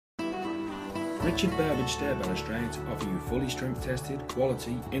Richard Burbidge stair balustrades offer you fully strength tested,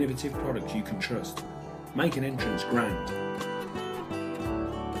 quality, innovative products you can trust. Make an entrance grand.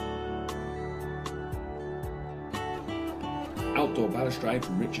 Outdoor balustrade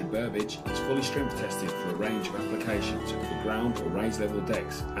from Richard Burbidge is fully strength tested for a range of applications for ground or raised level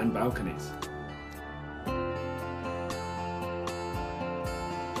decks and balconies.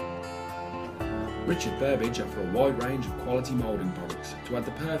 Richard Burbidge offer a wide range of quality moulding products to add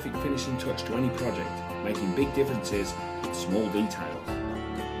the perfect finishing touch to any project, making big differences with small details.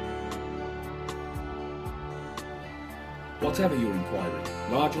 Whatever your inquiry,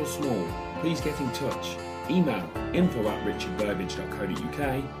 large or small, please get in touch. Email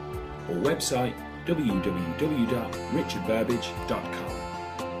info@richardburbidge.co.uk or website www.richardburbidge.com.